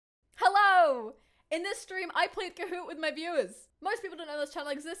In this stream, I played Kahoot with my viewers. Most people don't know this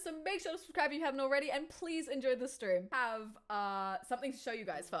channel exists, so make sure to subscribe if you haven't already, and please enjoy this stream. I have something to show you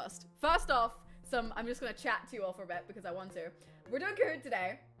guys first. First off, I'm just gonna chat to you all for a bit because I want to. We're doing Kahoot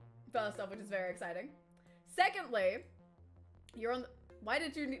today, first off, which is very exciting. Secondly, you're on the, why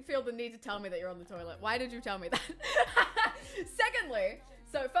did you feel the need to tell me that you're on the toilet? Why did you tell me that? Secondly,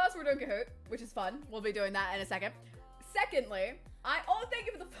 so first we're doing Kahoot, which is fun. We'll be doing that in a second. Secondly, oh, thank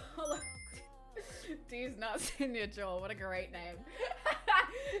you for the follow. D's nuts in your jaw. What a great name.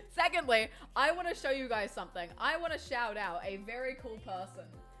 Secondly, I want to show you guys something. I want to shout out a very cool person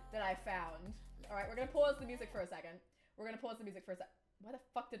that I found. All right, we're going to pause the music for a second. We're going to pause the music for a sec. Where the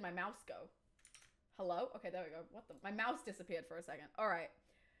fuck did my mouse go? Hello? Okay, there we go. What the? My mouse disappeared for a second. All right.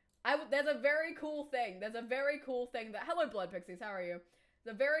 There's a very cool thing. There's a very cool thing that... Hello, Blood Pixies. How are you?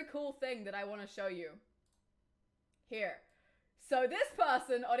 The very cool thing that I want to show you. Here. So this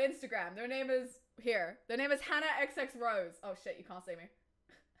person on Instagram, their name is here. Their name is Hannah XX Rose. Oh shit, you can't see me.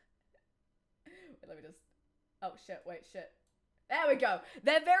 Wait, let me just. Oh shit, wait, shit. There we go.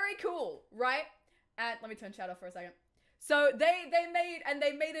 They're very cool, right? And let me turn chat off for a second. So they made an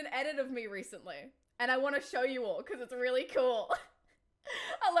edit of me recently, and I want to show you all because it's really cool.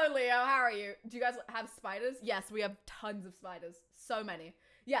 Hello, Leo. How are you? Do you guys have spiders? Yes, we have tons of spiders. So many.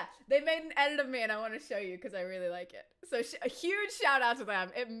 Yeah, they made an edit of me and I want to show you because I really like it. So a huge shout out to them.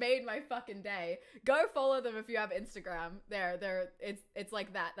 It made my fucking day. Go follow them if you have Instagram. It's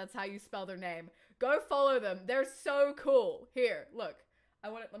like that. That's how you spell their name. Go follow them. They're so cool. Here, look.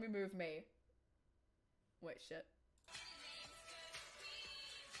 Let me move me. Wait, shit.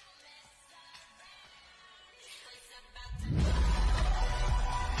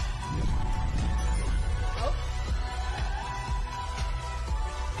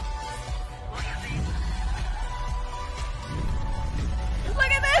 Look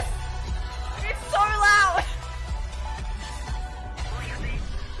at this! It's so loud!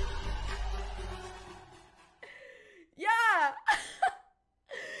 Yeah!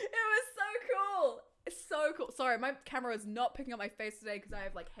 It was so cool! It's so cool. Sorry, my camera is not picking up my face today because I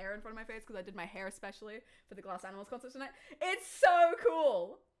have like hair in front of my face because I did my hair especially for the Glass Animals concert tonight. It's so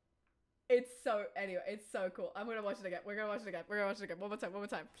cool! Anyway, it's so cool. I'm gonna watch it again. We're gonna watch it again. We're gonna watch it again. One more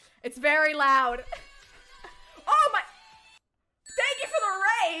time. It's very loud. Oh my... Thank you for the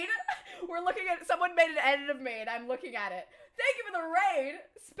raid! We're looking at... Someone made an edit of me and I'm looking at it. Thank you for the raid!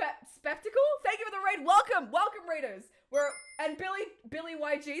 Spectacle? Thank you for the raid. Welcome! Welcome, raiders! And Billy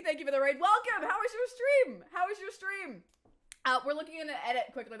YG, thank you for the raid. Welcome! How was your stream? How was your stream? We're looking at an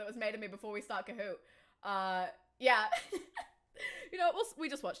edit quickly that was made of me before we start Kahoot. Yeah. You know, we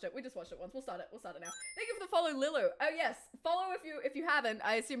just watched it. We just watched it once. We'll start it now. Thank you for the follow, Lilu. Oh yes, follow if you haven't.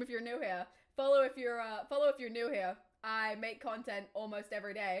 I assume if you're new here. Follow if you're new here. I make content almost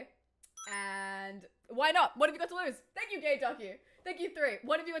every day. And why not? What have you got to lose? Thank you, Gay Ducky. Thank you, 3.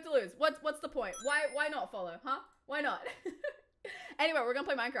 What have you got to lose? What's the point? Why not follow? Huh? Why not? Anyway, we're gonna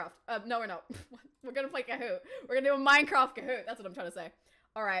play Minecraft. No, we're not. We're gonna play Kahoot. We're gonna do a Minecraft Kahoot. That's what I'm trying to say.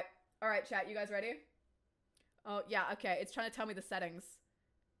 All right, chat. You guys ready? Oh yeah. Okay. It's trying to tell me the settings.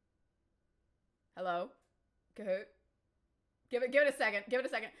 Hello, Kahoot. Give it a second. Give it a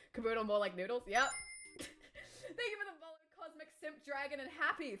second. Kaboodle more like noodles. Yep. Thank you for the follow, Cosmic Simp Dragon and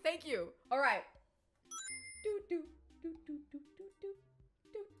Happy. Thank you. All right. Do do do do do do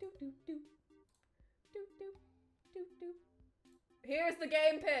do do do do do do do do. Here's the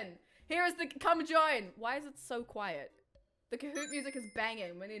game pin. Here's the come join. Why is it so quiet? The Kahoot music is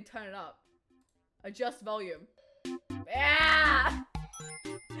banging. We need to turn it up. Adjust volume. Yeah.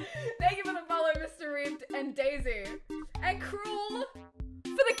 Thank you for the follow, Mr. Reeved and Daisy and Cruel.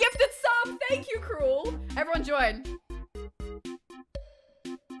 For the gifted sub! Thank you, Cruel! Everyone join.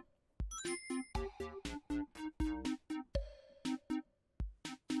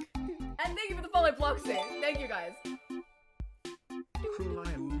 And thank you for the follow, Bloxy. Thank you, guys. Cruel,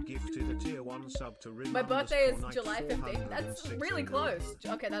 I am gifted a tier 1 sub to Rim. My birthday is July 15th. That's really close.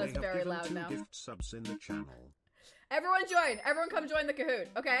 Okay, that is very loud now. Gift subs in the channel. Everyone join. Everyone come join the Kahoot,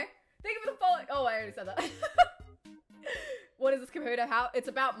 okay? Thank you for the follow. Oh, I already said that. What is this Kahoot? How? It's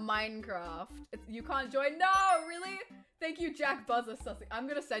about Minecraft. You can't join? No, really? Thank you, Jack Buzzer Sussy. I'm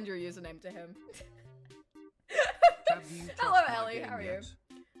gonna send your username to him. Hello, Ellie. How are you?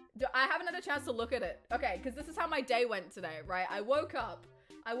 I haven't had a chance to look at it. Okay, because this is how my day went today, right? I woke up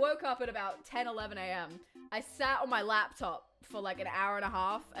at about 10, 11 a.m. I sat on my laptop for like an hour and a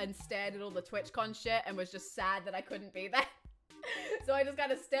half and stared at all the TwitchCon shit and was just sad that I couldn't be there. So I just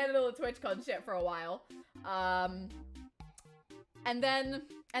kind of stared at all the TwitchCon shit for a while. And then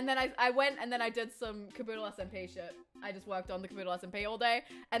I went and then I did some Kaboodle SMP shit. I just worked on the Kaboodle SMP all day.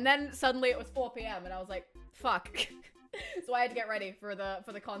 And then suddenly it was 4 p.m. and I was like, fuck. So I had to get ready for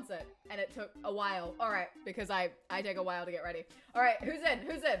the concert. And it took a while. All right, because I take a while to get ready. All right, who's in?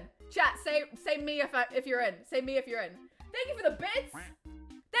 Who's in? Chat, say me if you're in. Say me if you're in. Thank you for the bits.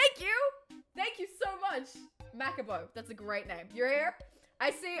 Thank you. Thank you so much. Macabo, that's a great name. You're here?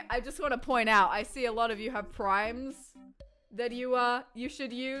 I just want to point out, I see a lot of you have primes that you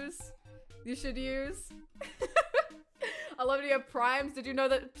should use. You should use. A lot of you have primes. Did you know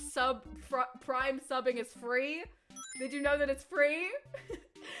that prime subbing is free? Did you know that it's free?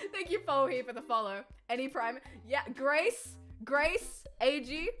 Thank you, Fohi, for the follow. Any prime? Yeah, Grace,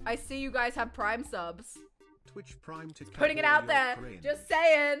 AG, I see you guys have prime subs. Twitch Prime to putting it out there. Just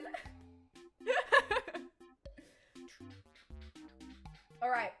saying. All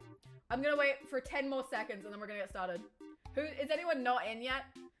right, I'm gonna wait for 10 more seconds and then we're gonna get started. Is anyone not in yet?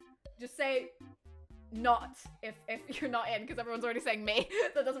 Just say not if you're not in, because everyone's already saying me.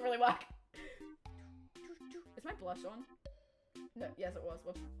 That doesn't really work. Is my blush on? No, yes it was.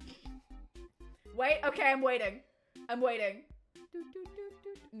 Whoops. Wait, okay, I'm waiting. I'm waiting.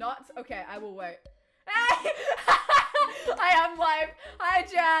 Not? Okay, I will wait. Hey! I am live. Hi,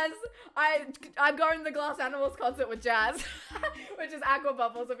 Jazz. I'm going to the Glass Animals concert with Jazz, which is Aqua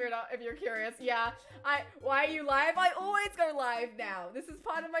Bubbles. If you're curious, yeah. Why are you live? I always go live now. This is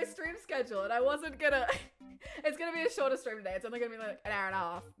part of my stream schedule, and I wasn't gonna. It's gonna be a shorter stream today. It's only gonna be like an hour and a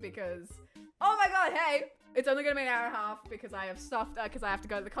half because. Oh my God! Hey, it's only gonna be an hour and a half because I have stuff because I have to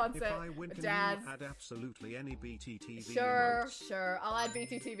go to the concert. If I win, with can Jazz. you add absolutely any BTTV Sure, emotes? sure. I'll add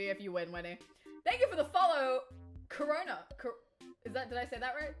BTTV if you win, Winnie. Thank you for the follow, Corona. Did I say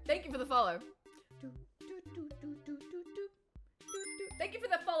that right? Thank you for the follow. Thank you for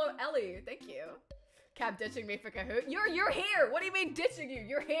the follow, Ellie. Thank you. Cab ditching me for Kahoot. You're here. What do you mean ditching you?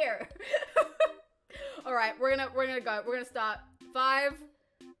 You're here. All right, we're gonna go. We're gonna start. 5,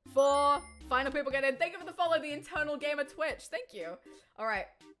 4. Final people get in. Thank you for the follow, the internal gamer Twitch. Thank you. All right,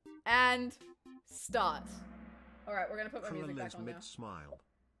 and start. All right, we're gonna put my music back on now. Smile.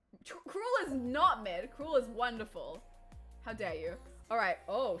 Cruel is not mid. Cruel is wonderful. How dare you? All right.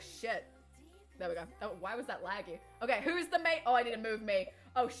 Oh, shit. There we go. Oh, why was that laggy? Okay, who's the mate? Oh, I need to move me.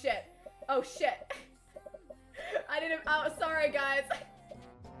 Oh, shit. Oh, shit. I need to... Oh, sorry, guys.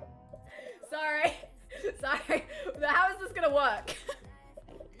 Sorry. Sorry. How is this gonna work?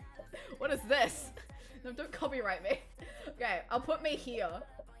 What is this? No, don't copyright me. Okay, I'll put me here.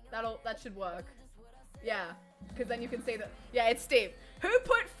 That should work. Yeah. Because then you can see that. Yeah, it's Steve. Who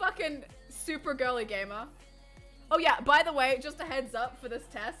put fucking super girly gamer? Oh yeah, by the way, just a heads up for this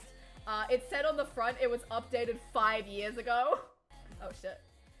test. It said on the front it was updated 5 years ago. Oh shit.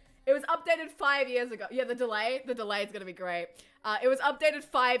 It was updated 5 years ago. Yeah, the delay is gonna be great. It was updated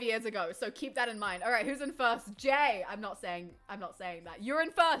 5 years ago, so keep that in mind. All right, who's in first? Jay. I'm not saying that. You're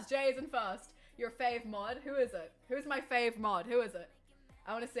in first. Jay is in first. Your fave mod. Who is it? Who's my fave mod? Who is it?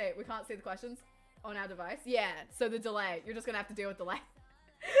 I want to see it. We can't see the questions on our device. Yeah. So the delay. You're just gonna have to deal with delay.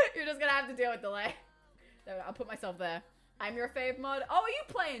 You're just gonna have to deal with delay. There we go. I'll put myself there. I'm your fave mod. Oh, are you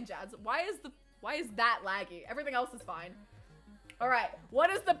playing, Jazz? Why is that laggy? Everything else is fine. All right. What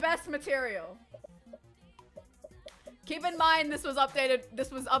is the best material? Keep in mind this was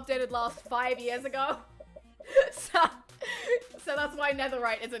updated last 5 years ago. so that's why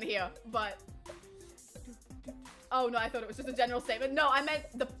netherite isn't here. But oh no, I thought it was just a general statement. No, I meant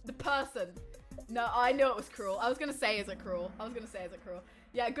the person. No, I knew it was cruel. I was gonna say, is it cruel?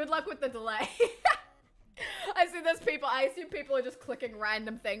 Yeah, good luck with the delay. I assume people are just clicking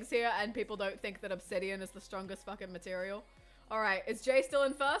random things here and people don't think that obsidian is the strongest fucking material. Alright, is Jay still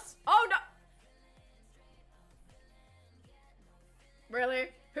in first? Oh no! Really?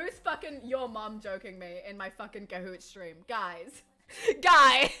 Who's fucking your mom joking me in my fucking Kahoot stream? Guys.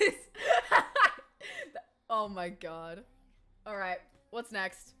 Guys! Oh my god. Alright, what's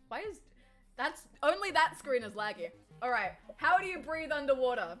next? Why is... Only that screen is laggy. Alright, how do you breathe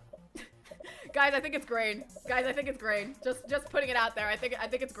underwater? Guys, I think it's green. Guys, I think it's green. Just putting it out there. I think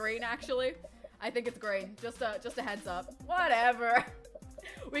it's green, actually. I think it's green. Just a heads up. Whatever.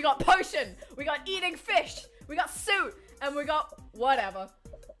 We got potion. We got eating fish. We got suit. And we got whatever.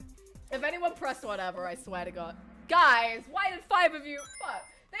 If anyone pressed whatever, I swear to God. Guys, why did 5 of you... Fuck.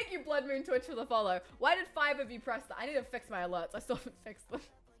 Thank you, Blood Moon Twitch, for the follow. Why did 5 of you press that? I need to fix my alerts. I still haven't fixed them.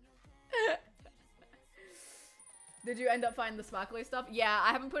 Did you end up finding the sparkly stuff? Yeah,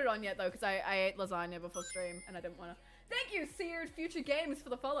 I haven't put it on yet, though, because I ate lasagna before stream, and I didn't want to... Thank you, Seared Future Games, for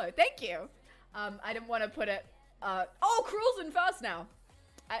the follow. Thank you. I didn't want to put it... Oh, Cruel's in first now.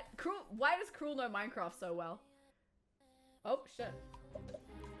 Why does Cruel know Minecraft so well? Oh, shit.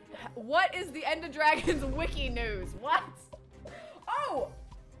 What is the Ender Dragon's wiki news? What? Oh!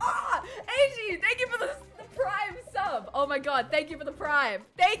 Ah! AG, thank you for the Prime sub. Oh my god, thank you for the Prime.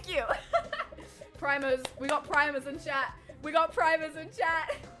 Thank you. Primers. We got primers in chat. We got primers in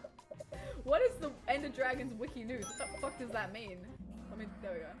chat. What is the Ender Dragon's wiki news? What the fuck does that mean?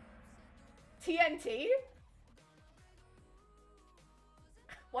 There we go. TNT?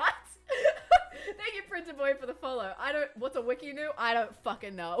 What? Thank you, Printer Boy, for the follow. What's a wiki new? I don't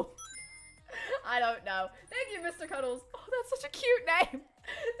fucking know. I don't know. Thank you, Mr. Cuddles. Oh, that's such a cute name.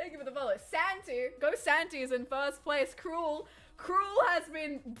 Thank you for the follow. Santi. Go Santi is in first place. Cruel has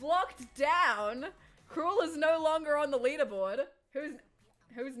been blocked down. Cruel is no longer on the leaderboard.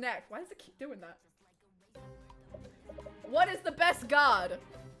 Who's next? Why does it keep doing that? What is the best guard?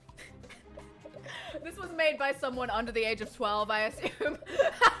 This was made by someone under the age of 12, I assume.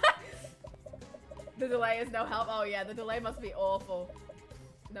 The delay is no help. Oh yeah, the delay must be awful.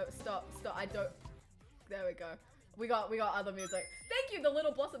 No, stop. I don't. There we go. We got other music. Thank you, the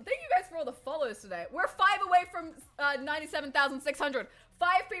Little Blossom. Thank you guys for all the follows today. We're 5 away from 97,600.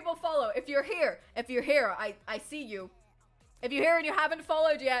 5 people follow. If you're here, I see you. If you're here and you haven't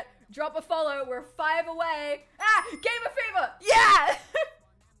followed yet, drop a follow. We're 5 away. Ah, Game of Fever. Yeah.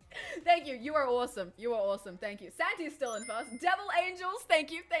 Thank you. You are awesome. You are awesome. Thank you. Santi's still in first. Devil Angels.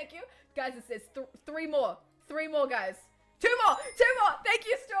 Thank you. Thank you. Guys, it's 3 more. 3 more, guys. 2 more. 2 more. Thank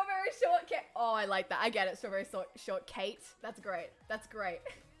you, Strawberry Shortcake. Oh, I like that. I get it. Strawberry Shortcake. That's great. That's great.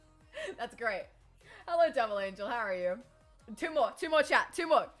 That's great. Hello, Devil Angel. How are you? 2 more. 2 more, chat. 2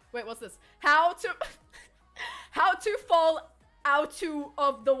 more. Wait, what's this? How to fall out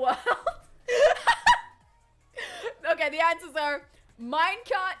of the world. Okay, the answers are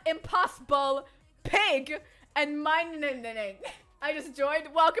minecart, impossible, pig, and mining. I just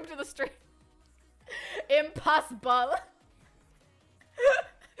joined. Welcome to the stream. Impossible.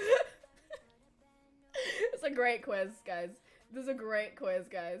 It's a great quiz, guys. This is a great quiz,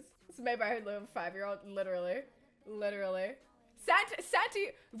 guys. It's made by a little 5-year-old, literally.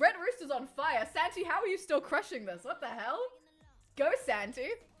 Santi, Red Rooster's on fire. Santi, how are you still crushing this? What the hell? Go, Santi.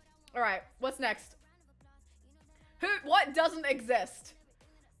 All right, what's next? What doesn't exist?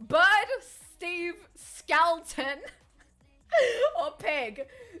 Bud, Steve, Skeleton, or Pig?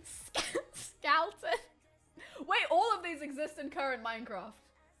 Skeleton. Wait, all of these exist in current Minecraft.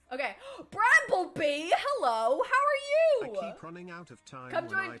 Okay, Bramblebee, hello, how are you? I keep running out of time. Come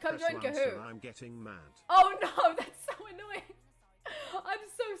join Kahoot. I'm getting mad. Oh no, that's so annoying. I'm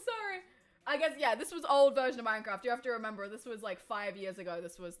so sorry. I guess, yeah, this was old version of Minecraft. You have to remember, this was like 5 years ago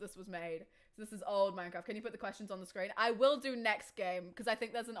this was made. So this is old Minecraft. Can you put the questions on the screen? I will do next game, because I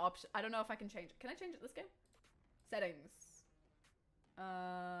think there's an option. I don't know if I can change it. Can I change it this game? Settings.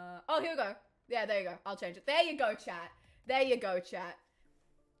 Oh, here we go. Yeah, there you go. I'll change it. There you go, chat. There you go, chat.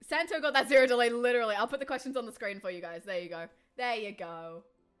 Santo got that 0 delay, literally. I'll put the questions on the screen for you guys. There you go. There you go.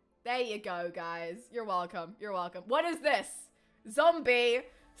 There you go, guys. You're welcome. You're welcome. What is this? Zombie.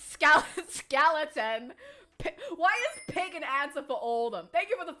 Skeleton. Why is pig an answer for all of them? Thank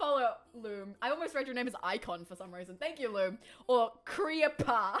you for the follow, Loom. I almost read your name as Icon for some reason. Thank you, Loom. Or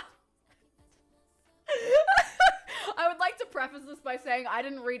Creeper. I would like to preface this by saying I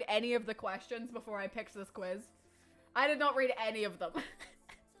didn't read any of the questions before I picked this quiz. I did not read any of them.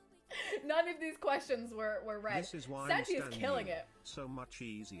 None of these questions were read. This is why Santi is killing it. So much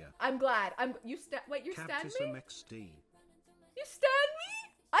easier. I'm glad. You stand me? You stand me?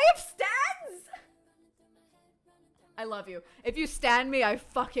 I have stands? I love you. If you stand me, I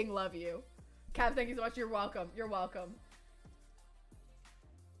fucking love you. Cab, thank you so much. You're welcome. You're welcome.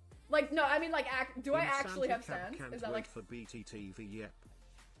 Like, no, I mean, like, do I actually have stands? Can't is that wait like for BTTV? Yep.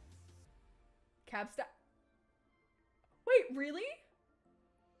 Cab stand? Wait, really?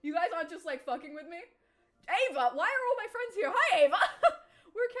 You guys aren't just like fucking with me? Ava, why are all my friends here? Hi, Ava.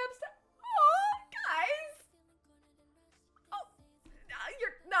 We're Cab stand. Oh, guys.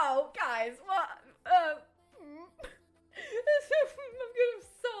 No, guys. What? I'm gonna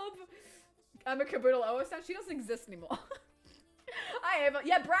sob. I'm a Kaboodle OS now. She doesn't exist anymore. Hi, Ava.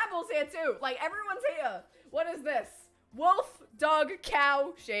 Yeah, Bramble's here too. Like, everyone's here. What is this? Wolf, dog,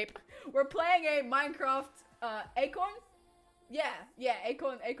 cow shape. We're playing a Minecraft Acorn. Yeah,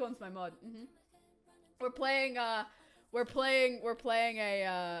 Acorn's my mod. We're playing a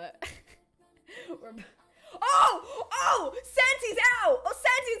Oh! Santi's out! Oh,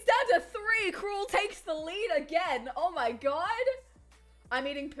 Santi's down to 3! Cruel takes the lead again! Oh my god! I'm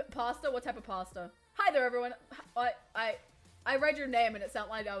eating pasta? What type of pasta? Hi there, everyone. I read your name and it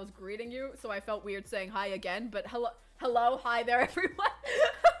sounded like I was greeting you, so I felt weird saying hi again, but hello, hi there, everyone.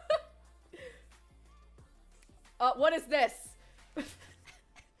 What is this?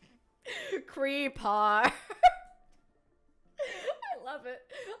 Creeper. I love it.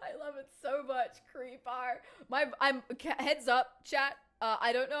 I love it so much. Creeper. Heads up, chat.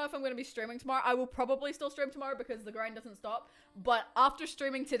 I don't know if I'm going to be streaming tomorrow. I will probably still stream tomorrow because the grind doesn't stop. But after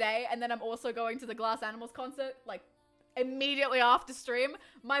streaming today, and then I'm also going to the Glass Animals concert, like, immediately after stream,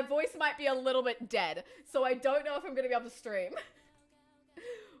 my voice might be a little bit dead. So I don't know if I'm going to be able to stream.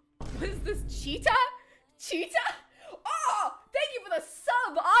 What is this? Cheetah? Cheetah? Oh! Thank you for the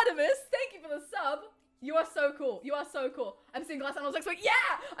sub, Artemis! Thank you for the sub! You are so cool. You are so cool. I'm seeing Glass Animals next week.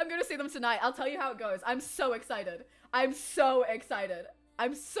 Yeah! I'm going to see them tonight. I'll tell you how it goes. I'm so excited. I'm so excited.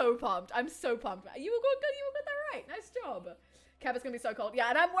 I'm so pumped. I'm so pumped. You will get that right. Nice job. Cap, it's gonna be so cold. Yeah,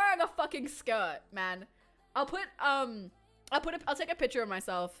 and I'm wearing a fucking skirt, man. I'll take a picture of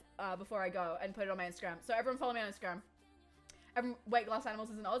myself before I go and put it on my Instagram. So everyone follow me on Instagram. Wait, Glass Animals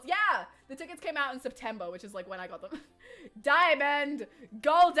is in Oz? Yeah! The tickets came out in September, which is like when I got them. Diamond!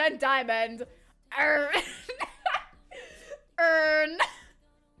 Golden diamond! Earn! Earn!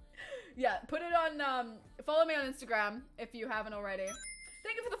 Yeah, put it on, follow me on Instagram if you haven't already.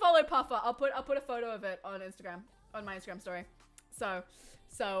 Thank you for the follow, Puffer. I'll put a photo of it on Instagram, on my Instagram story. So,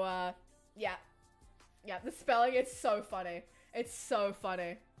 yeah. Yeah, the spelling, it's so funny. It's so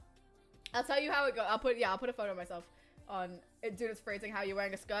funny. I'll tell you how it goes. I'll put a photo of myself on, dude, it's freezing. How are you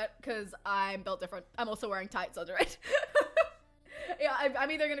wearing a skirt? Because I'm built different. I'm also wearing tights under it. Yeah, I'm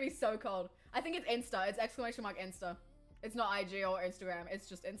either going to be so cold. I think it's Insta. It's !Insta. It's not IG or Instagram. It's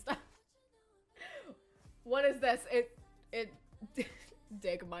just Insta. What is this?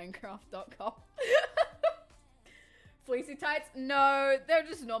 digminecraft.com. Fleecy tights? No, they're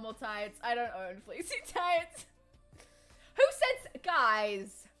just normal tights. I don't own fleecy tights. Who said,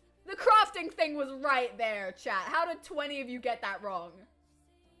 guys, the crafting thing was right there, chat. How did 20 of you get that wrong?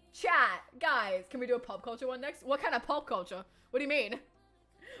 Chat, guys, can we do a pop culture one next? What kind of pop culture? What do you mean?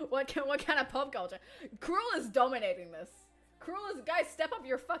 What kind of pop culture? Cruel is dominating this. Cruel is, guys, step up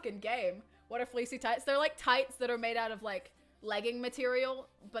your fucking game. What are fleecy tights? They're like tights that are made out of like legging material,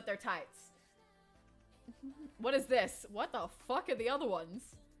 but they're tights. What is this? What the fuck are the other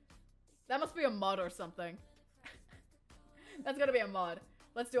ones? That must be a mod or something. That's gonna be a mod.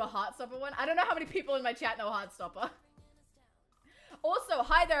 Let's do a Heartstopper one. I don't know how many people in my chat know Heartstopper. Also,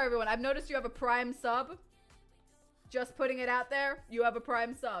 hi there everyone. I've noticed you have a Prime sub. Just putting it out there. You have a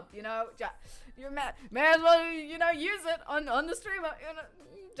Prime sub, you know? You may as well, you know, use it on the stream. You know,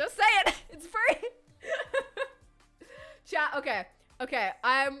 just say it. It's free. Chat, okay.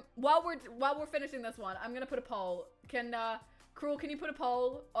 While we're finishing this one, I'm gonna put a poll. Cruel, can you put a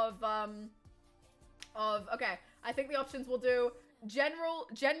poll of okay, I think the options will do general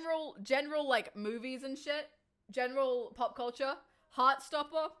like movies and shit, general pop culture,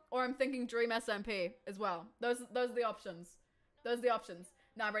 Heartstopper, or I'm thinking Dream SMP as well. Those are the options. Those are the options.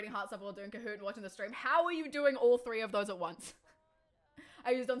 Now I'm reading Heartstopper while doing Kahoot and watching the stream. How are you doing all three of those at once?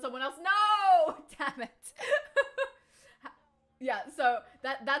 I used on someone else. No! Damn it. Yeah, so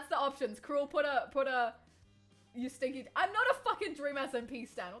that's the options. Cruel, put a you stinky. I'm not a fucking Dream SMP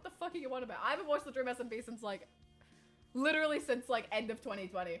stan. What the fuck are you on about? I haven't watched the Dream SMP since like literally since like end of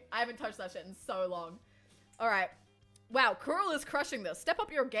 2020. I haven't touched that shit in so long. All right. Wow, Cruel is crushing this. Step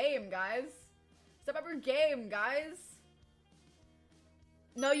up your game, guys. Step up your game, guys.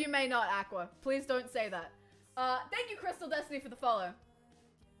 No, you may not, Aqua. Please don't say that. Thank you, Crystal Destiny, for the follow.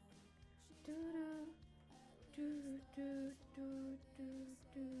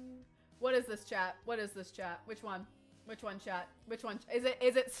 What is this, chat? What is this, chat? Which one? Which one, chat? Which one? Is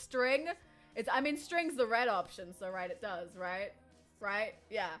it string? I mean, string's the red option, so right, it does, right? Right?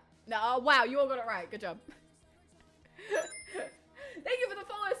 Yeah. No, oh, wow, you all got it right. Good job. Thank you for the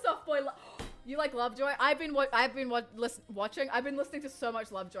follow, soft boy. You like Lovejoy? I've been listening to so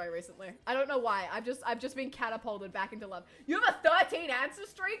much Lovejoy recently. I don't know why. I've just been catapulted back into love. You have a 13 answer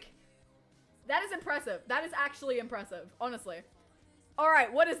streak? That is impressive. That is actually impressive, honestly. All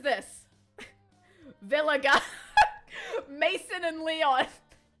right, what is this? Villaga. Mason and Leon.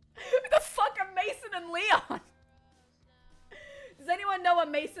 Who the fuck are Mason and Leon? Does anyone know a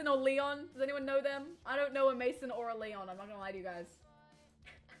Mason or Leon? Does anyone know them? I don't know a Mason or a Leon. I'm not gonna lie to you guys.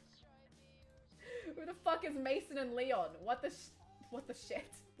 Who the fuck is Mason and Leon? What the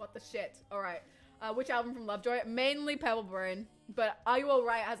shit? What the shit? Alright. Which album from Lovejoy? Mainly Pebble Brain. But Are You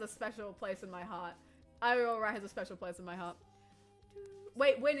Alright has a special place in my heart. Are You Alright has a special place in my heart.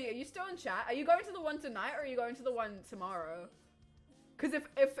 Wait, Winnie, are you still in chat? Are you going to the one tonight or are you going to the one tomorrow? Because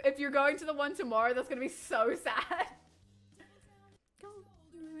if you're going to the one tomorrow, that's gonna be so sad.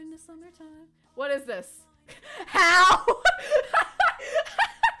 You're in the summertime. What is this? How?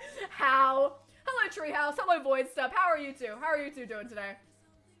 How? Hello, Treehouse. Hello, Void Stub. How are you two? How are you two doing today?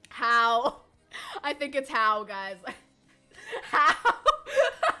 How? I think it's how, guys. How?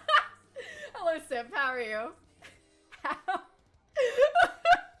 Hello, Simp. How are you? How?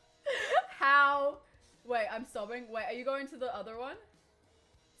 How? Wait, I'm sobbing. Wait, are you going to the other one?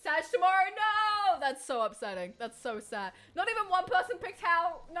 Sag tomorrow? No! That's so upsetting. That's so sad. Not even one person picked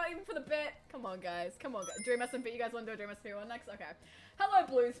how. Not even for the bit. Come on, guys. Come on, guys. Dream SMP. You guys want to do a Dream SMP one next? Okay. Hello,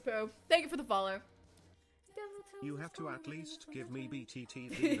 Blues Poo. Thank you for the follow. You have to at least give me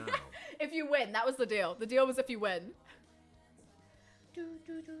BTTV now. If you win. That was the deal. The deal was if you win.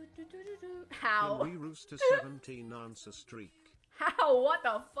 How? Can we roost a 17 answer streak? How? What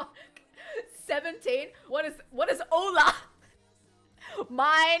the fuck? 17? What is Ola?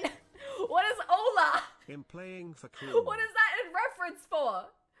 Mine? What is Ola? I'm playing for cool. What is that in reference for?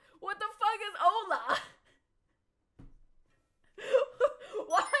 What the fuck is Ola?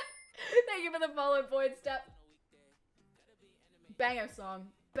 What? Thank you for the follow, Void Step. Banger song.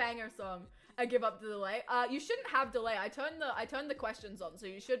 Banger song. I give up the delay. You shouldn't have delay. I turned the questions on, so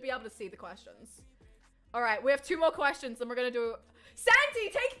you should be able to see the questions. All right, we have 2 more questions, and we're gonna do. Santi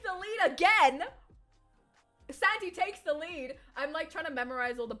takes the lead again. Santi takes the lead. I'm like trying to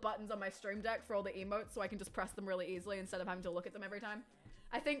memorize all the buttons on my stream deck for all the emotes, so I can just press them really easily instead of having to look at them every time.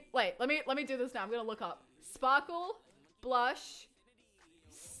 I think. Wait, let me do this now. I'm gonna look up sparkle, blush,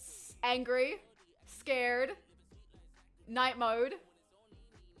 angry, scared, night mode,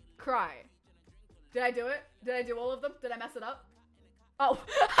 cry. Did I do it? Did I do all of them? Did I mess it up? Oh,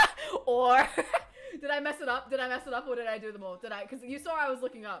 or did I mess it up? Did I mess it up or did I do them all? Did I? Because you saw I was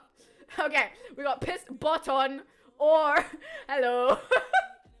looking up. Okay, we got pissed button or hello.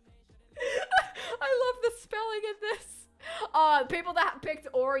 I love the spelling in this. People that picked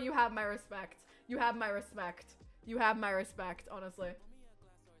or, you have my respect. You have my respect. You have my respect, honestly.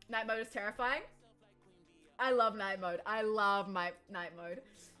 Night mode is terrifying. I love night mode. I love my night mode.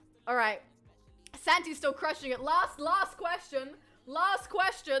 All right. Santi's still crushing it. Last question. Last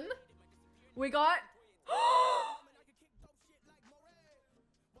question. We got...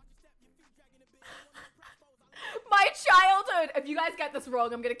 My childhood! If you guys get this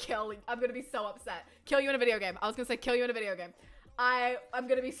wrong, I'm gonna be so upset. Kill you in a video game. I was gonna say kill you in a video game. I'm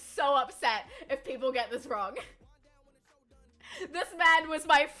gonna be so upset if people get this wrong. This man was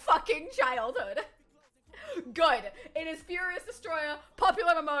my fucking childhood. Good. It is Furious Destroyer,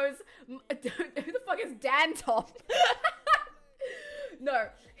 Popular MMOs. Who the fuck is Dan Tom? No,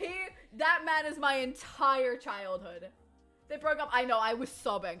 that man is my entire childhood. They broke up. I know, I was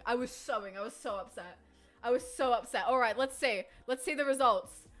sobbing. I was sobbing. I was so upset. I was so upset. All right, let's see. Let's see the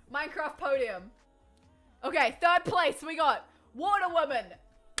results. Minecraft podium. Okay, 3rd place, we got Water Woman.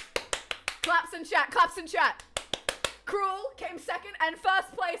 Claps in chat, claps in chat. Cruel came 2nd, and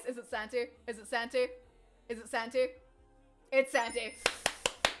 1st place, is it Santi? Is it Santi? Is it Santi? It's Santi.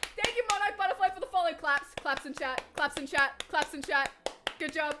 Thank you, Monarch Butterfly, for the follow. Claps. Claps in chat. Claps in chat. Claps in chat.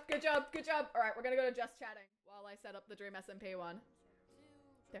 Good job. Good job. Good job. All right, we're going to go to just chatting while I set up the Dream SMP one.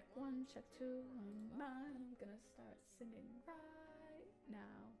 Check 1, check 2, I'm going to start singing right now.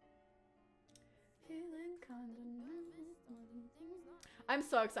 Feeling kind of... I'm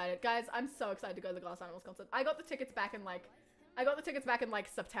so excited. Guys, I'm so excited to go to the Glass Animals concert. I got the tickets back in like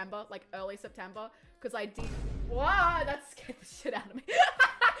September, like early September, because I did. Wow, that scared the shit out of me.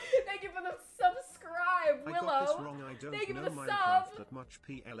 Thank you for the subscribe, Willow. I got this wrong. I don't Thank you know for the Minecraft sub. that much.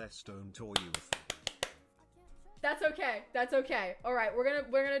 PLS don't or youth. That's okay. That's okay. All right, we're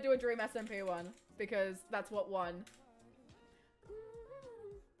gonna do a Dream SMP one because that's what won.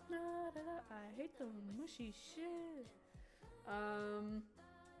 I hate the mushy shit.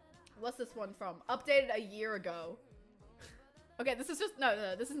 What's this one from? Updated a year ago. Okay, this is just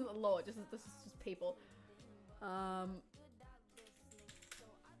no, this isn't the lore. This is just people.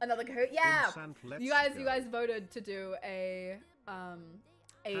 Another Kahoot. Yeah, you guys voted to do a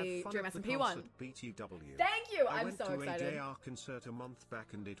Dream SMP one. Thank you. I'm so excited. I went to a JR concert a month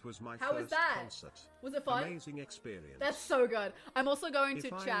back and it was my How was first that? concert. Was it fun? Amazing experience. That's so good. I'm also going to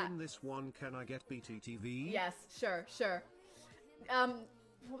if I chat. win this one, can I get BTTV? Yes, sure.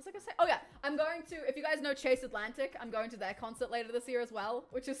 What was I gonna say? Oh yeah, I'm going to, if you guys know Chase Atlantic, I'm going to their concert later this year as well,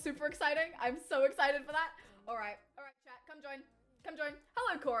 which is super exciting. I'm so excited for that. All right, chat, come join.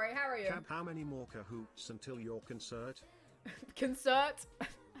 Hello, Corey, how are you? Chap, how many more Kahoots until your concert? Concert?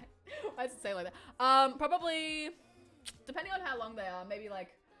 Why does it say like that? Probably, depending on how long they are, maybe like,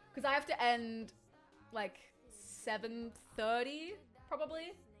 because I have to end like 7:30,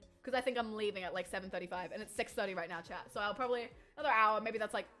 probably. Because I think I'm leaving at like 7:35 and it's 6:30 right now, chat. So I'll probably, another hour, maybe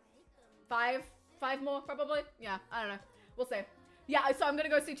that's like five more, probably. Yeah, I don't know. We'll see. Yeah, so I'm gonna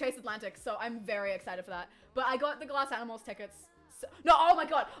go see Chase Atlantic, so I'm very excited for that. But I got the Glass Animals tickets No, oh my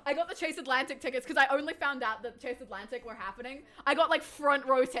god, I got the Chase Atlantic tickets because I only found out that Chase Atlantic were happening. I got like front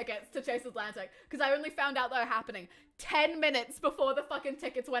row tickets to Chase Atlantic because I only found out they were happening 10 minutes before the fucking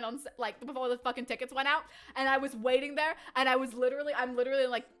tickets went on, like before the fucking tickets went out, and I was waiting there, and I'm literally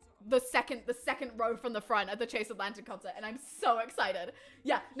like the second row from the front at the Chase Atlantic concert, and I'm so excited.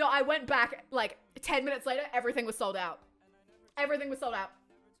 Yeah, no, I went back like 10 minutes later, everything was sold out. Everything was sold out.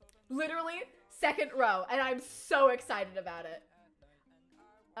 Literally second row, and I'm so excited about it.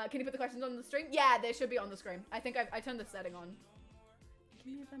 Can you put the questions on the stream? Yeah, they should be on the screen. I think I turned the setting on.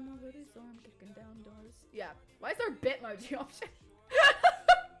 Give me them already, so I'm kicking down doors. Yeah. Why is there a Bitmoji option?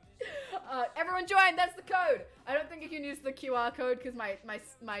 Everyone join, that's the code. I don't think you can use the QR code because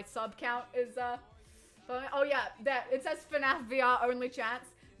my sub count is oh yeah, that it says FNAF VR only chance.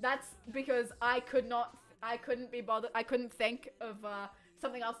 That's because I couldn't be bothered. I couldn't think of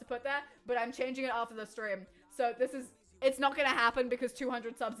something else to put there, but I'm changing it after the stream. So it's not gonna happen because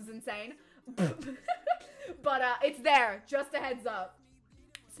 200 subs is insane. But it's there, just a heads up.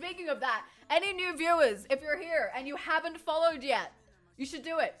 Speaking of that, any new viewers, if you're here and you haven't followed yet, you should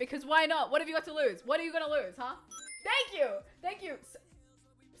do it, because why not? What have you got to lose? What are you gonna lose, huh? Thank you! Thank you!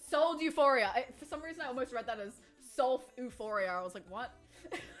 Sold Euphoria. For some reason, I almost read that as Solf Euphoria. I was like, what?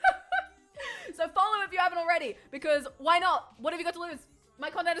 So follow if you haven't already, because why not? What have you got to lose? My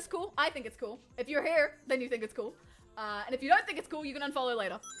content is cool. I think it's cool. If you're here, then you think it's cool. And if you don't think it's cool, you can unfollow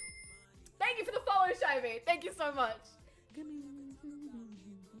later. Thank you for the follow, Shivy. Thank you so much.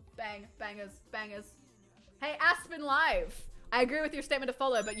 Bang. Bangers. Bangers. Hey, Aspen Live. I agree with your statement to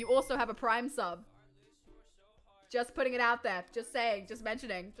follow, but you also have a Prime sub. Just putting it out there. Just saying. Just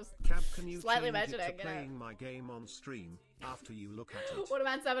mentioning. Just Cab, can you slightly change mentioning. it to playing my game on stream after you look at it?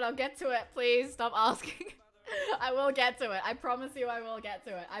 Waterman 7, I'll get to it. Please stop asking. I will get to it. I promise you I will get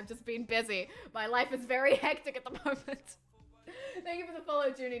to it. I've just been busy. My life is very hectic at the moment. Thank you for the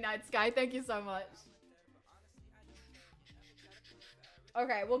follow, Junie Night Sky. Thank you so much.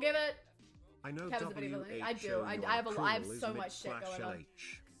 Okay, we'll give it... I know I do. I have so much shit going on.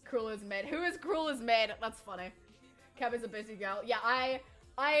 Cruel is mid. Who is Cruel is mid? That's funny. Kev is a busy girl. Yeah, I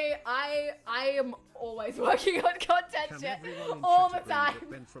am always working on content shit all the time.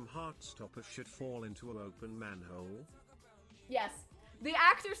 Ben from Heartstopper should fall into an open manhole. Yes. The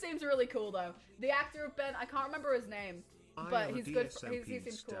actor seems really cool though. The actor of Ben, I can't remember his name, but he's good. He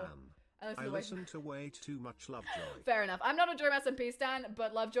seems cool. I listen to way too much Lovejoy. Fair enough. I'm not a Dream SMP stan,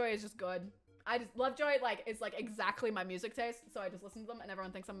 but Lovejoy is just good. Lovejoy is like exactly my music taste, so I just listen to them, and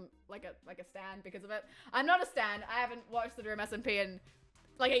everyone thinks I'm like a stan because of it. I'm not a stan. I haven't watched the Dream SMP in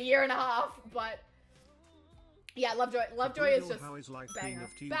like a year and a half, but yeah, Lovejoy is just banger.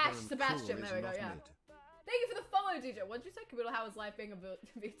 Bash Sebastian, there we go. Yeah. Thank you for the follow, DJ. What did you say, Kaboodle? How is life being a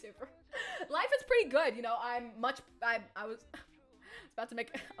VTuber? Life is pretty good. You know, I was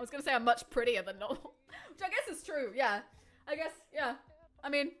gonna say I'm much prettier than normal, which I guess is true. Yeah, I guess. Yeah. I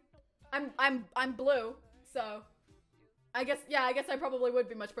mean, I'm blue, so I guess I probably would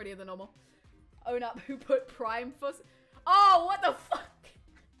be much prettier than normal. Own up, who put Prime Fuss? Oh, what the fuck?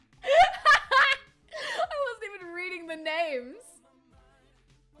 I wasn't even reading the names.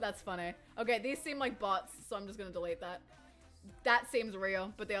 That's funny. Okay, these seem like bots, so I'm just gonna delete that. That seems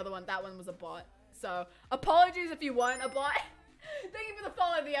real, but the other one, that one was a bot. So, apologies if you weren't a bot. Thank you for the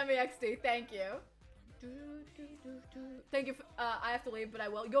follow, the MEXD. Thank you. Thank you. I have to leave, but I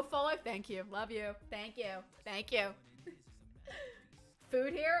will. You'll follow? Thank you. Love you. Thank you. Thank you.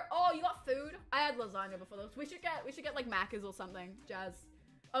 Food here? Oh, you got food? I had lasagna before those. We should get like Macca's or something. Jazz.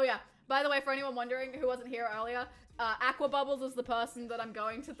 Oh yeah. By the way, for anyone wondering who wasn't here earlier, Aqua Bubbles is the person that I'm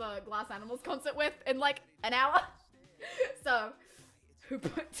going to the Glass Animals concert with in like an hour. So, who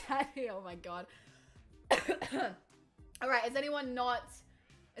put Daddy? Oh my god. All right. Is anyone not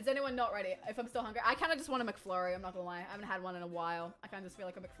ready? If I'm still hungry, I kind of just want a McFlurry. I'm not gonna lie. I haven't had one in a while. I kind of just feel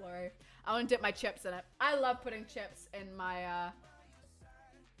like a McFlurry. I want to dip my chips in it. I love putting chips in my.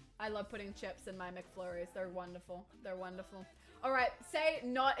 I love putting chips in my McFlurries. They're wonderful. They're wonderful. All right, say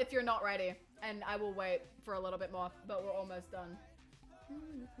not if you're not ready, and I will wait for a little bit more. But we're almost done.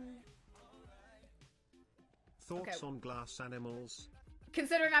 Thoughts on Glass Animals?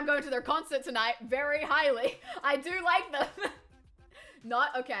 Considering I'm going to their concert tonight, very highly. I do like them.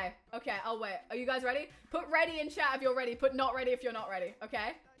 Not okay. Okay, I'll wait. Are you guys ready? Put ready in chat if you're ready. Put not ready if you're not ready.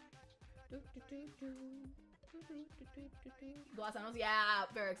 Okay. Glass Animals. Yeah,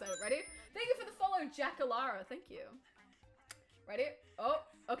 very excited. Ready? Thank you for the follow, Jackalara. Thank you. Ready? Oh,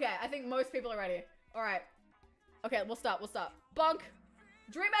 okay. I think most people are ready. All right. Okay, we'll stop. We'll stop. Bunk.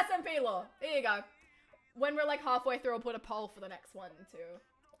 Dream SMP law. There you go. When we're like halfway through, I'll put a poll for the next one too.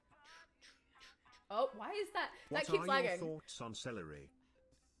 Oh, why is that? What That keeps are lagging. your thoughts on celery?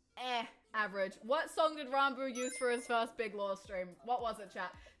 Average. What song did Rambu use for his first big law stream? What was it,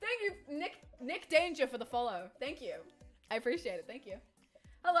 chat? Thank you, Nick Danger, for the follow. Thank you. I appreciate it. Thank you.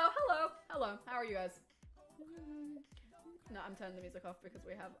 Hello, hello, hello. How are you guys? No, I'm turning the music off because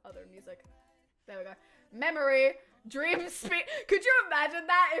we have other music. There we go. Memory, dream speed. Could you imagine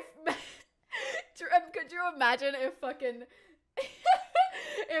that if... Could you imagine if fucking...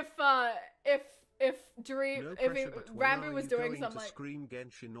 if Dream... No if pressure, but Rambu was doing something something to like... Scream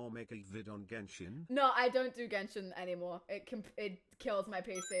Genshin or make a vid on Genshin? No, I don't do Genshin anymore. It kills my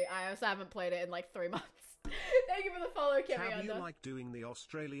PC. I also haven't played it in like 3 months. Thank you for the follow, Kimmy. Have you like doing the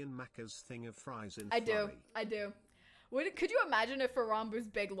Australian Macca's thing of fries in I do. flurry? I do. Could you imagine if for Rambu's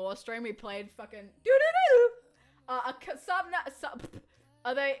big lore stream we played fucking doo-doo-doo-doo?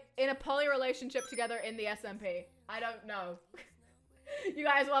 Are they in a poly relationship together in the SMP? I don't know. You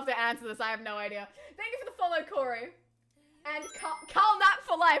guys will have to answer this. I have no idea. Thank you for the follow, Corey. And Carl Knapp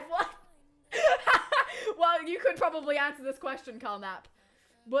for life. What? Well, you could probably answer this question, Carl Knapp.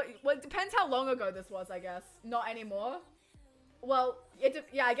 Well, it depends how long ago this was, I guess. Not anymore. Well,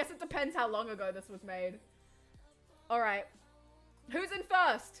 yeah, I guess it depends how long ago this was made. All right. Who's in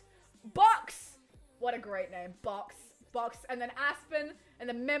first? Box. What a great name. Box. Box. And then Aspen. And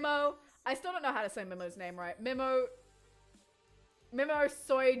then Mimo. I still don't know how to say Mimo's name right. Mimo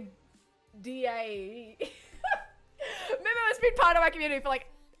Soy DA. Mimo has been part of my community for like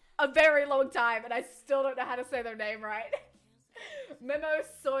a very long time, and I still don't know how to say their name right. Mimo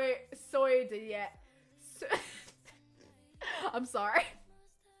Soy DA. I'm sorry.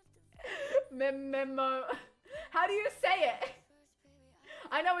 Mimo. How do you say it?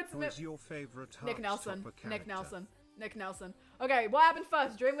 I know it's Who is your favorite Nick Nelson. Heartstopper Nick character? Nelson. Nick Nelson. Okay, what happened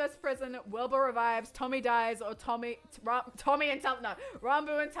first? Dream goes to prison, Wilbur revives, Tommy dies, or Tommy and Tubbo, no,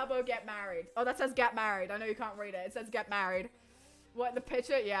 Rambu and Tubbo get married. Oh, that says get married. I know you can't read it. It says get married. What, the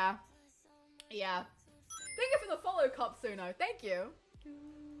picture? Yeah. Yeah. Thank you for the follow, Copsuno. Thank you.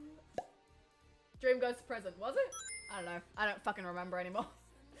 Dream goes to prison. Was it? I don't know. I don't fucking remember anymore.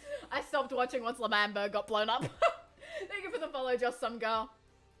 I stopped watching once Lamamberg got blown up. Thank you for the follow, Just Some Girl.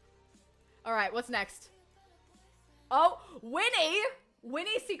 Alright, what's next? Oh, Winnie!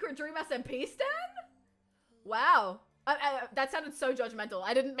 Winnie Secret Dream SMP stan? Wow. That sounded so judgmental.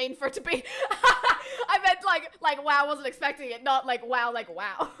 I didn't mean for it to be... I meant like wow, wasn't expecting it. Not like wow.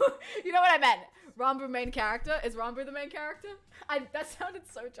 You know what I meant? Rambu main character? Is Rambu the main character? That sounded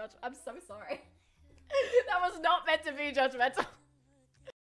so I'm so sorry. That was not meant to be judgmental.